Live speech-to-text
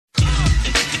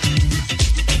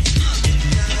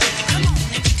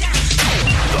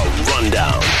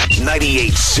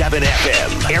98.7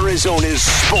 FM, Arizona's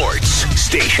sports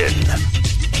station.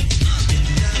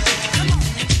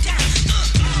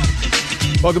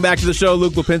 Welcome back to the show.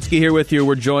 Luke Lapinski here with you.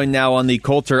 We're joined now on the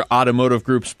Coulter Automotive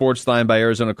Group Sports Line by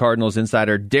Arizona Cardinals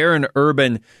insider Darren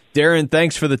Urban. Darren,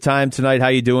 thanks for the time tonight. How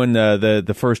you doing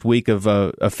the first week of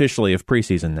officially of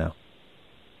preseason now?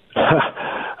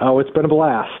 Oh, it's been a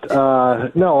blast.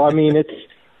 No, I mean, it's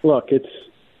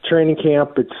training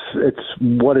camp. It's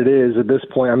what it is at this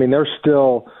point. I mean, they're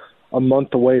still a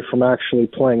month away from actually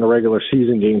playing a regular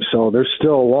season game, so there's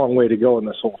still a long way to go in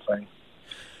this whole thing.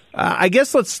 I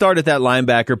guess let's start at that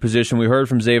linebacker position. We heard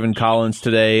from Zaven Collins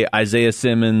today, Isaiah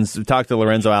Simmons. We talked to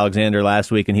Lorenzo Alexander last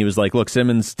week, and he was like, look,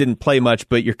 Simmons didn't play much,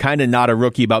 but you're kind of not a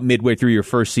rookie about midway through your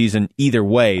first season either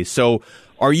way. So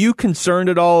are you concerned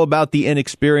at all about the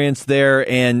inexperience there,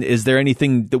 and is there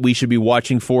anything that we should be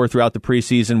watching for throughout the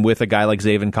preseason with a guy like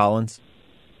Zaven Collins?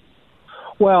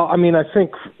 Well, I mean, I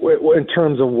think in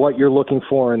terms of what you're looking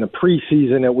for in the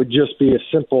preseason, it would just be a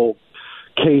simple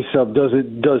case of does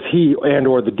he and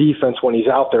or the defense when he's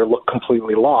out there look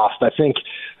completely lost. I think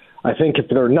if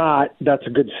they're not, that's a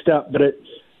good step, but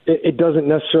it doesn't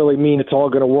necessarily mean it's all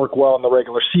going to work well in the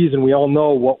regular season. We all know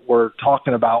what we're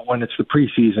talking about when it's the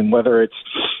preseason, whether it's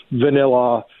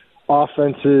vanilla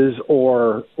offenses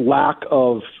or lack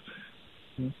of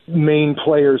main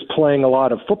players playing a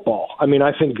lot of football. I mean,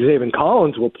 I think Zaven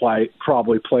Collins will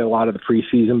probably play a lot of the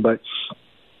preseason, but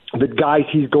the guys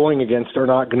he's going against are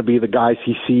not going to be the guys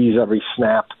he sees every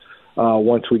snap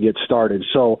once we get started.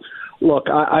 So, look,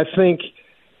 I think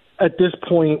at this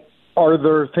point, are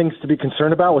there things to be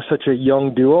concerned about with such a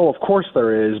young duo? Of course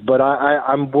there is, but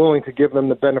I'm willing to give them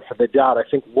the benefit of the doubt. I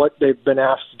think what they've been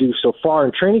asked to do so far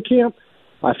in training camp,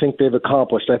 I think they've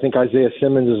accomplished. I think Isaiah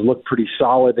Simmons has looked pretty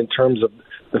solid in terms of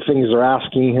the things they're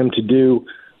asking him to do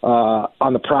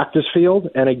on the practice field,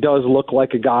 and he does look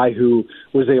like a guy who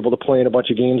was able to play in a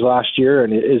bunch of games last year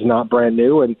and is not brand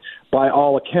new. And by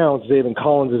all accounts, Zaven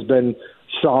Collins has been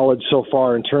solid so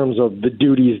far in terms of the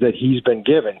duties that he's been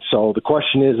given. So the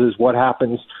question is what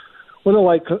happens when the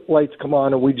lights come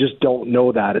on, and we just don't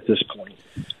know that at this point.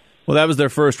 Well, that was their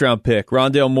first-round pick.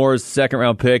 Rondale Moore's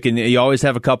second-round pick, and you always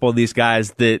have a couple of these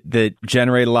guys that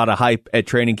generate a lot of hype at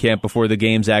training camp before the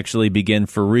games actually begin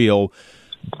for real.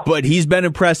 But he's been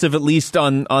impressive, at least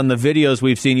on the videos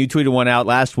we've seen. You tweeted one out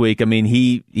last week. I mean,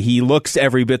 he looks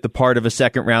every bit the part of a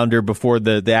second-rounder before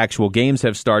the actual games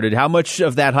have started. How much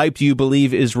of that hype do you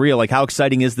believe is real? Like, how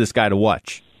exciting is this guy to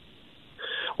watch?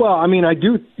 Well, I mean,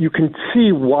 you can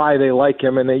see why they like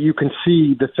him, and that you can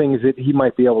see the things that he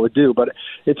might be able to do. But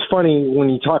it's funny when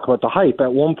you talk about the hype.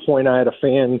 At one point, I had a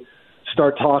fan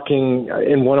start talking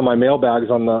in one of my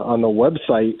mailbags on the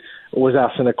website, was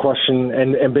asking a question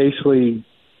and basically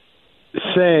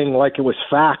saying like it was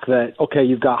fact that, okay,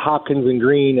 you've got Hopkins and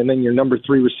Green, and then your number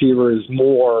 3 receiver is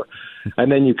Moore, and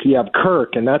then you have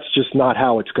Kirk, and that's just not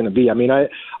how it's going to be. I mean, I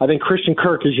think Christian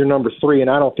Kirk is your number 3, and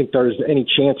I don't think there's any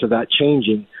chance of that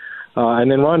changing. And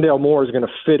then Rondale Moore is going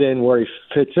to fit in where he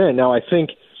fits in. Now, I think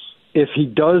if he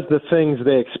does the things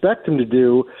they expect him to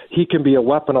do, he can be a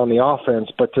weapon on the offense.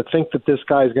 But to think that this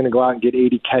guy is going to go out and get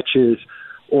 80 catches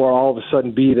or all of a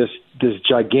sudden be this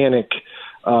gigantic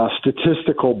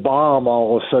statistical bomb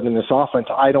all of a sudden in this offense,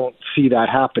 I don't see that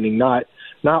happening. Not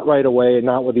right away, and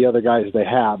not with the other guys they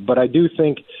have. But I do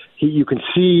think you can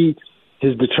see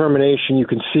his determination. You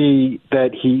can see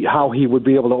that how he would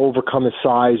be able to overcome his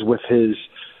size with his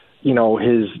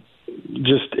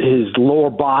lower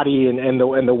body and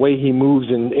the way he moves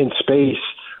in space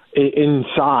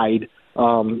inside.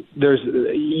 There's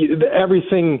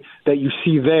everything that you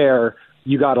see there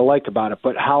you got to like about it.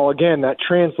 But how, again, that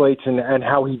translates and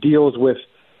how he deals with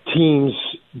teams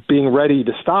being ready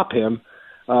to stop him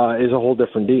is a whole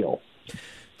different deal.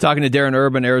 Talking to Darren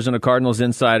Urban, Arizona Cardinals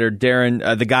insider.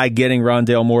 Darren, the guy getting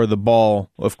Rondale Moore the ball,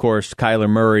 of course, Kyler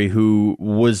Murray, who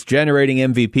was generating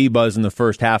MVP buzz in the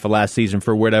first half of last season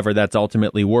for whatever that's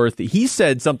ultimately worth. He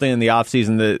said something in the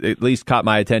offseason that at least caught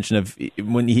my attention of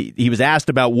when he was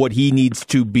asked about what he needs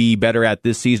to be better at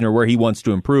this season or where he wants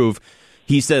to improve.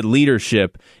 He said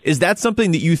leadership. Is that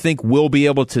something that you think we'll be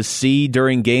able to see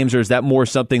during games, or is that more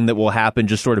something that will happen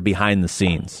just sort of behind the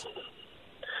scenes?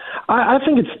 I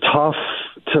think it's tough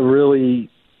to really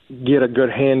get a good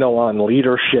handle on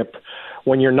leadership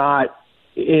when you're not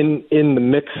in the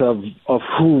mix of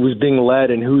who's being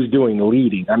led and who's doing the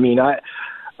leading. I mean,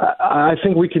 I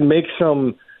think we can make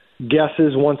some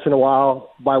guesses once in a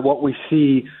while by what we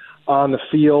see on the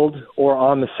field or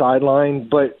on the sideline,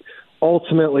 but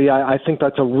ultimately I think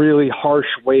that's a really harsh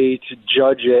way to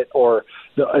judge it, or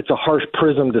it's a harsh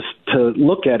prism to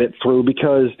look at it through,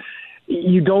 because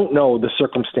you don't know the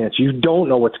circumstance. You don't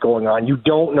know what's going on. You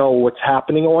don't know what's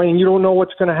happening, and you don't know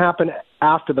what's going to happen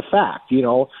after the fact.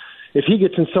 If he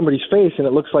gets in somebody's face and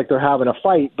it looks like they're having a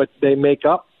fight, but they make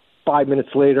up 5 minutes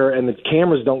later and the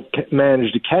cameras don't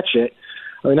manage to catch it,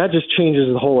 I mean, that just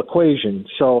changes the whole equation.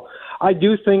 So I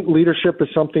do think leadership is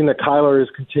something that Kyler is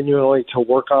continually to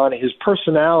work on. His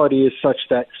personality is such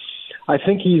that I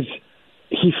think he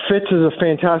fits as a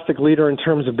fantastic leader in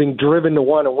terms of being driven to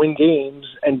want to win games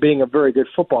and being a very good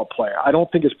football player. I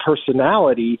don't think his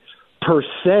personality per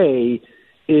se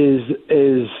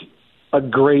is a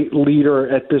great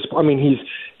leader at this point. I mean,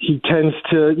 he tends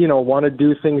to, want to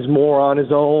do things more on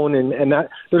his own, and that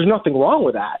there's nothing wrong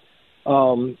with that.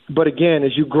 But again,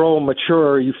 as you grow and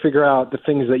mature, you figure out the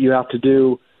things that you have to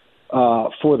do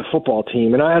for the football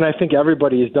team. And I think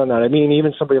everybody has done that. I mean,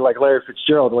 even somebody like Larry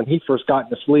Fitzgerald, when he first got in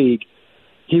this league,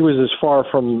 he was as far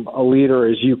from a leader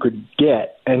as you could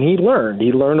get. And he learned.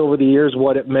 He learned over the years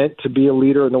what it meant to be a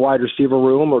leader in the wide receiver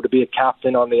room or to be a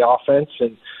captain on the offense.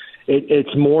 And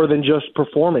it's more than just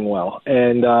performing well.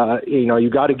 And, you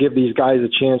got to give these guys a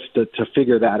chance to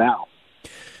figure that out.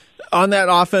 On that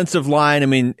offensive line, I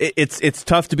mean, it's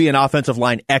tough to be an offensive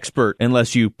line expert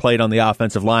unless you played on the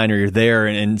offensive line or you're there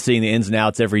and seeing the ins and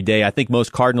outs every day. I think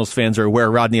most Cardinals fans are aware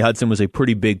Rodney Hudson was a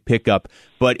pretty big pickup.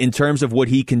 But in terms of what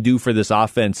he can do for this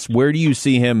offense, where do you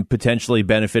see him potentially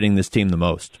benefiting this team the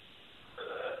most?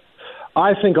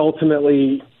 I think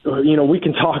ultimately, we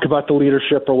can talk about the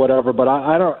leadership or whatever, but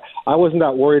I wasn't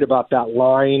that worried about that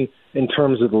line in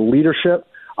terms of the leadership.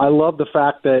 I love the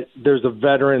fact that there's a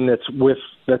veteran that's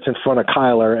in front of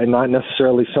Kyler and not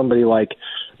necessarily somebody like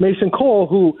Mason Cole,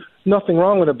 who nothing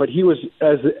wrong with him, but he was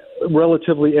as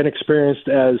relatively inexperienced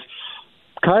as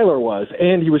Kyler was,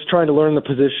 and he was trying to learn the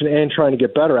position and trying to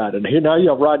get better at it. Here now you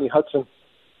have Rodney Hudson,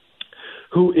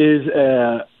 who is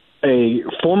a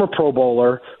former Pro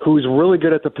Bowler, who's really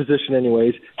good at the position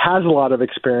anyways, has a lot of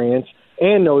experience,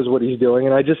 and knows what he's doing.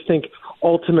 And I just think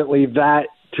ultimately that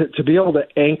to be able to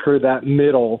anchor that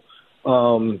middle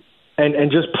and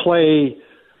just play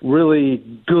really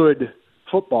good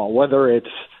football, whether it's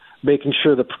making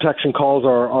sure the protection calls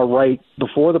are right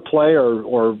before the play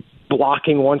or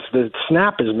blocking once the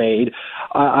snap is made,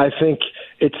 I think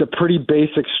it's a pretty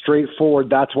basic, straightforward.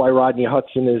 That's why Rodney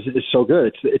Hudson is so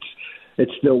good.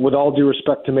 It's with all due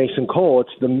respect to Mason Cole,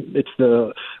 it's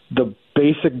the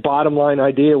basic bottom line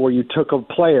idea where you took a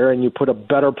player and you put a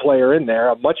better player in there,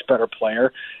 a much better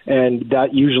player, and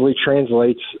that usually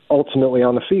translates ultimately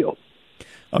on the field.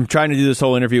 I'm trying to do this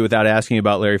whole interview without asking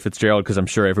about Larry Fitzgerald because I'm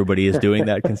sure everybody is doing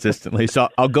that consistently. So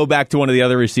I'll go back to one of the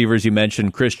other receivers you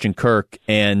mentioned, Christian Kirk.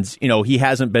 And, he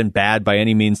hasn't been bad by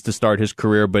any means to start his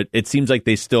career, but it seems like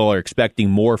they still are expecting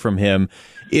more from him.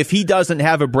 If he doesn't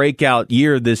have a breakout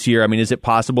year this year, I mean, is it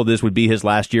possible this would be his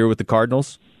last year with the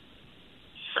Cardinals?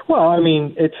 Well, I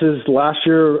mean, it's his last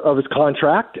year of his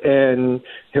contract, and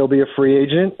he'll be a free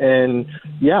agent. And,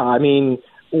 yeah, I mean,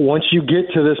 once you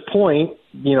get to this point,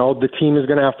 the team is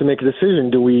going to have to make a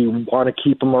decision. Do we want to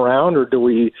keep him around or do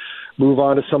we move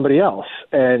on to somebody else?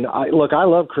 And, I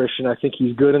love Christian. I think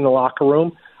he's good in the locker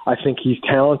room. I think he's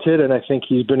talented, and I think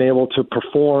he's been able to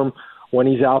perform when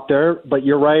he's out there. But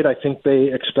you're right. I think they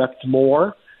expect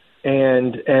more.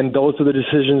 And those are the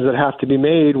decisions that have to be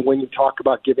made when you talk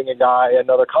about giving a guy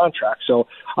another contract. So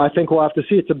I think we'll have to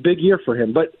see. It's a big year for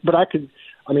him. But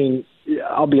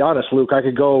I'll be honest, Luke, I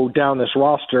could go down this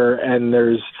roster and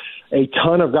there's a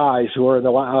ton of guys who are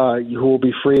who will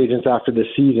be free agents after this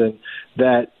season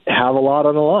that have a lot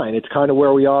on the line. It's kind of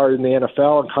where we are in the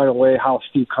NFL and kind of way how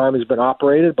Steve Keim has been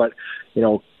operated. But,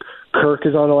 Kirk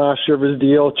is on the last year of his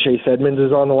deal. Chase Edmonds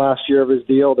is on the last year of his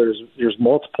deal. There's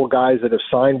multiple guys that have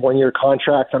signed one-year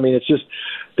contracts. I mean, it's just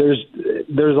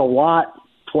there's a lot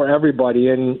for everybody,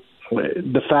 and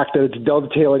the fact that it's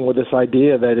dovetailing with this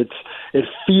idea that it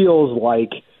feels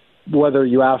like, whether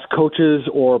you ask coaches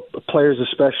or players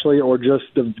especially, or just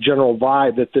the general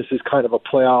vibe that this is kind of a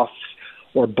playoff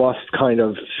or bust kind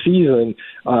of season,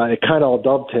 it kind of all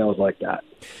dovetails like that.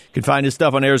 You can find his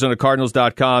stuff on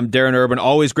ArizonaCardinals.com. Darren Urban,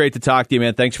 always great to talk to you,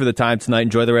 man. Thanks for the time tonight.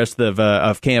 Enjoy the rest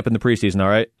of camp in the preseason, all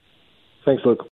right? Thanks, Luke.